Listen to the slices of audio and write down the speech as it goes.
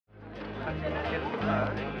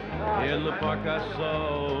In the park I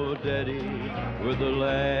saw Daddy with a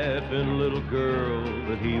laughing little girl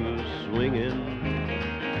that he was swinging.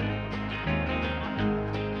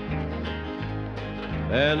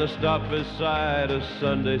 And I stopped beside a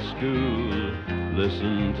Sunday school,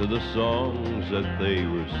 listened to the songs that they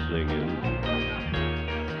were singing.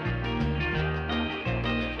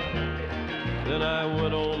 Then I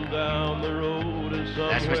went on down the road and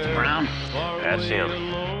somewhere That's Mr. Brown. That's him. a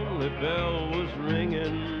lonely bell was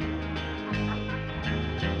ringing.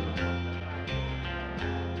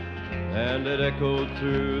 And it echoed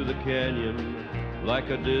through the canyon like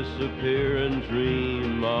a disappearing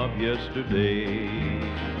dream of yesterday.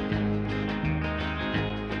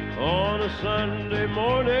 On a Sunday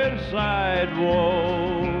morning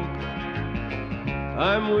sidewalk,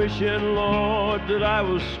 I'm wishing, Lord, that I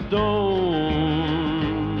was stoned,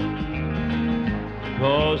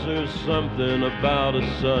 'cause there's something about a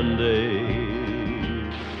Sunday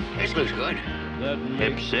This looks good. that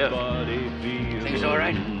makes the body feel Things all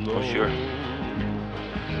right? Oh, sure.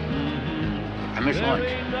 I miss lunch.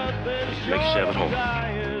 Make 7 home.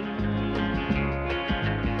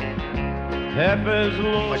 Half as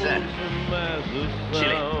What's that? lonesome as the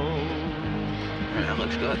Chili. sound Yeah, that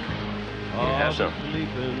looks good. Have some.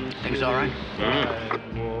 Things all right?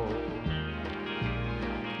 Sidewalk.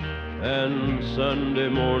 And Sunday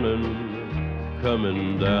morning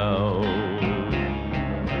coming down.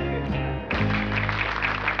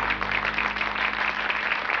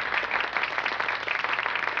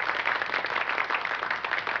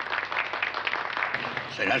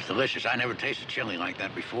 Say, that's delicious. I never tasted chili like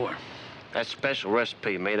that before. That's special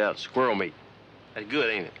recipe made out of squirrel meat. That's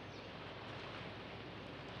good, ain't it?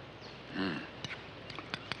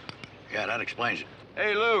 Yeah, that explains it.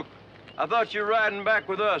 Hey, Luke, I thought you were riding back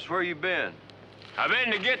with us. Where you been? I've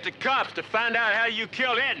been to get the cops to find out how you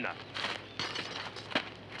killed Edna.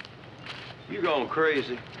 You gone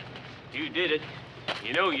crazy. You did it.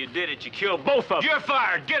 You know you did it. You killed both of them. You're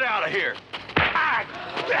fired. Get out of here. Ah!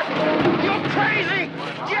 You're crazy!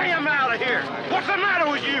 Get him out of here! What's the matter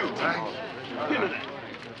with you? Give me that.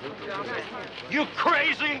 You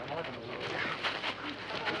crazy?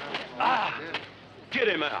 Ah! Get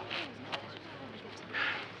him out.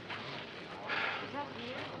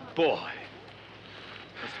 Boy.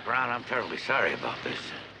 Mr. Brown, I'm terribly sorry about this.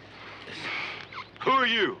 Who are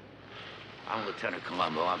you? I'm Lieutenant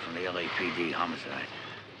Columbo. I'm from the LAPD homicide.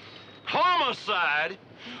 Homicide?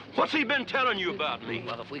 What's he been telling you about me?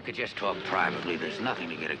 Well, if we could just talk privately, there's nothing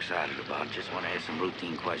to get excited about. Just want to ask some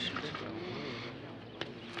routine questions.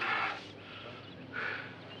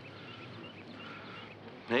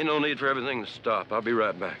 Ain't no need for everything to stop. I'll be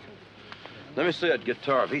right back. Let me see that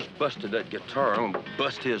guitar. If he's busted that guitar, I'm gonna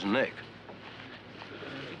bust his neck.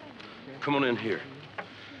 Come on in here.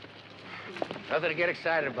 Nothing to get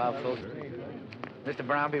excited about, folks. Mr.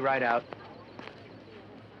 Brown, be right out.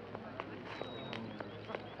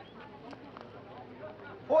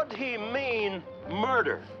 What'd he mean,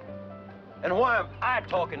 murder? And why am I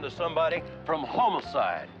talking to somebody from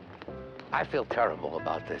homicide? I feel terrible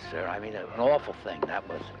about this, sir. I mean, an awful thing, that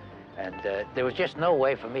was. And there was just no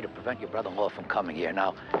way for me to prevent your brother-in-law from coming here.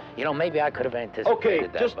 Now, you know, maybe I could have anticipated Okay,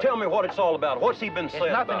 that. just tell me what it's all about. What's he been saying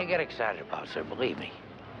There's nothing about to get excited about, sir, believe me.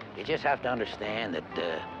 You just have to understand that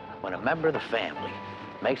when a member of the family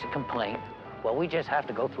makes a complaint, well, we just have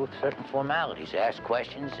to go through certain formalities, ask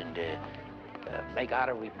questions, and make out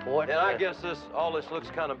a report. And I guess all this looks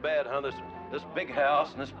kind of bad, huh? This big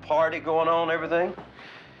house and this party going on, everything?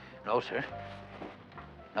 No, sir.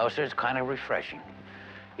 No, sir, it's kind of refreshing.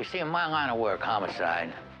 You see, in my line of work,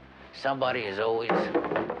 homicide, somebody is always,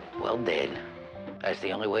 well, dead. That's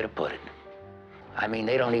the only way to put it. I mean,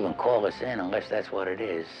 they don't even call us in unless that's what it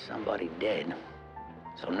is, somebody dead.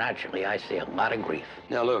 So naturally, I see a lot of grief.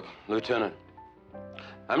 Now, look, Lieutenant,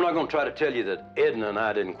 I'm not going to try to tell you that Edna and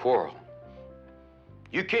I didn't quarrel.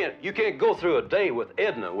 You can't go through a day with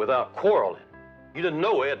Edna without quarreling. You didn't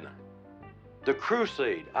know Edna. The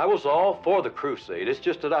crusade, I was all for the crusade. It's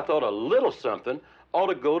just that I thought a little something ought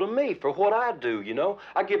to go to me for what I do, you know?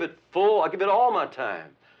 I give it all my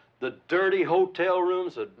time. The dirty hotel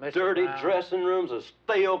rooms, the dirty dressing rooms, the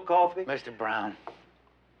stale coffee. Mr. Brown,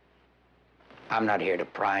 I'm not here to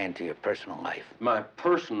pry into your personal life. My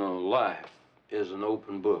personal life is an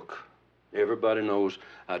open book. Everybody knows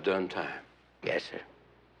I've done time. Yes, sir.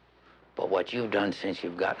 But what you've done since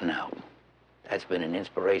you've gotten out, that's been an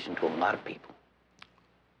inspiration to a lot of people.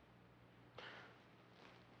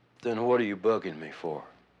 Then what are you bugging me for?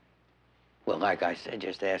 Well, like I said,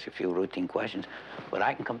 just ask a few routine questions. But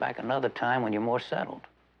I can come back another time when you're more settled.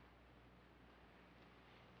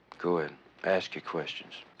 Go ahead. Ask your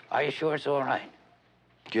questions. Are you sure it's all right?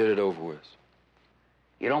 Get it over with.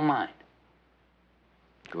 You don't mind?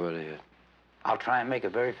 Go right ahead. I'll try and make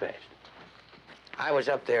it very fast. I was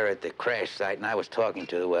up there at the crash site, and I was talking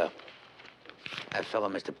to, that fellow,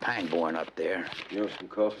 Mr. Pangborn, up there. You want some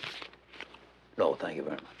coffee? No, thank you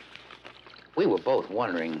very much. We were both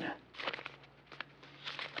wondering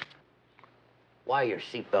why your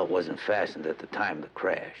seatbelt wasn't fastened at the time of the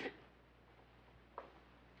crash.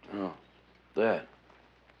 Oh, that.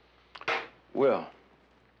 Well,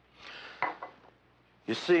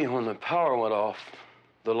 you see, when the power went off,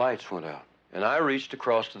 the lights went out. And I reached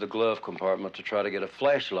across to the glove compartment to try to get a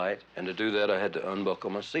flashlight, and to do that, I had to unbuckle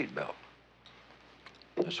my seatbelt.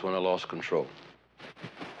 That's when I lost control.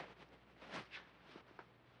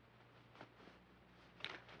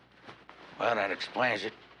 Well, that explains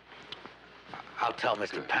it. I'll tell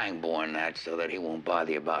Mr. Pangborn that so that he won't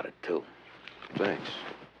bother you about it, too. Thanks.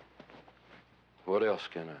 What else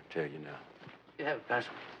can I tell you now? You have a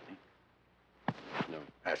pencil? No.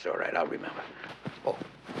 That's all right, I'll remember. Oh,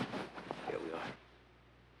 here we are.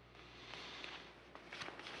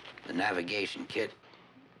 The navigation kit.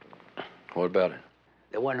 What about it?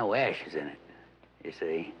 There were no ashes in it, you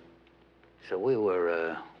see. So we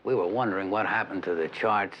were wondering what happened to the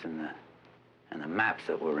charts and the maps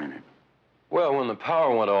that were in it. Well, when the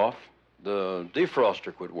power went off, the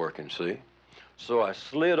defroster quit working, see? So I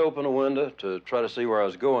slid open a window to try to see where I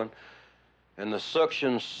was going, and the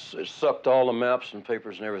suction sucked all the maps and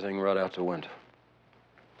papers and everything right out the window.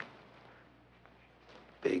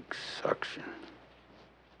 Big suction.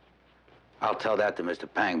 I'll tell that to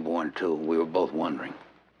Mr. Pangborn, too. We were both wondering.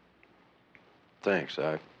 Thanks,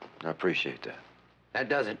 I appreciate that. That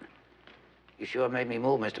does it. You sure made me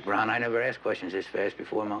move, Mr. Brown. I never asked questions this fast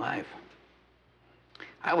before in my life.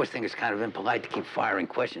 I always think it's kind of impolite to keep firing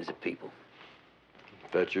questions at people.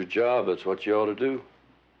 If that's your job, that's what you ought to do.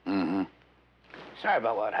 Mm-hmm. Sorry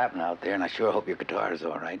about what happened out there, and I sure hope your guitar is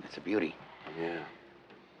all right. It's a beauty. Yeah.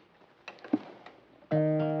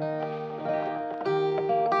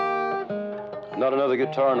 Not another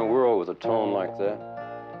guitar in the world with a tone like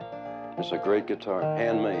that. It's a great guitar,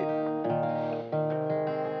 handmade.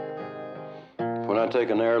 When I take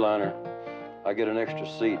an airliner, I get an extra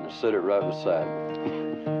seat and sit it right beside me.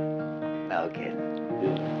 No kidding.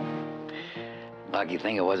 Yeah. Lucky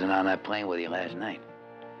thing I wasn't on that plane with you last night.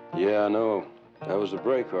 Yeah, I know. That was a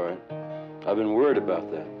break, all right. I've been worried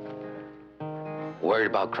about that. Worried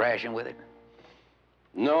about crashing with it?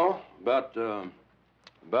 No, about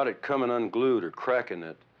it coming unglued or cracking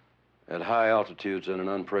at high altitudes in an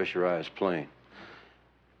unpressurized plane.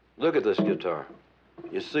 Look at this guitar.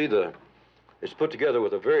 You see it's put together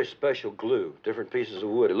with a very special glue, different pieces of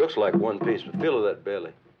wood. It looks like one piece, but feel of that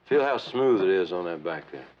belly. Feel how smooth it is on that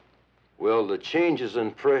back there. Well, the changes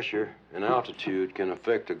in pressure and altitude can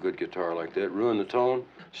affect a good guitar like that, ruin the tone.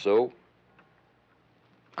 So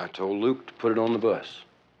I told Luke to put it on the bus.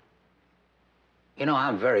 You know,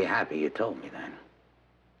 I'm very happy you told me that.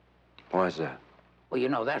 Why is that? Well, you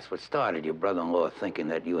know, that's what started your brother-in-law thinking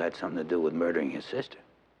that you had something to do with murdering his sister.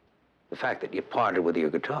 The fact that you parted with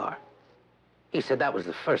your guitar. He said that was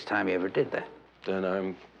the first time he ever did that. Then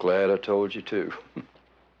I'm glad I told you, too.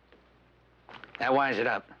 That winds it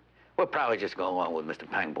up. We'll probably just go along with Mr.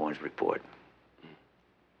 Pangborn's report.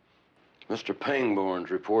 Mr. Pangborn's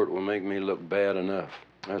report will make me look bad enough.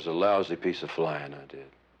 That was a lousy piece of flying I did.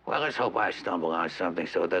 Well, let's hope I stumble on something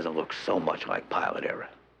so it doesn't look so much like pilot error.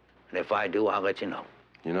 And if I do, I'll let you know.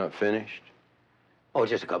 You're not finished? Oh,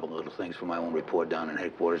 just a couple of little things for my own report down in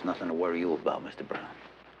headquarters. Nothing to worry you about, Mr. Brown.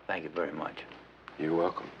 Thank you very much. You're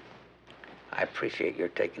welcome. I appreciate your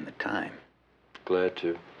taking the time. Glad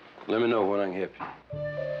to. Let me know when I can help you.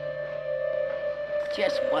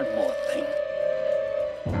 Just one more thing.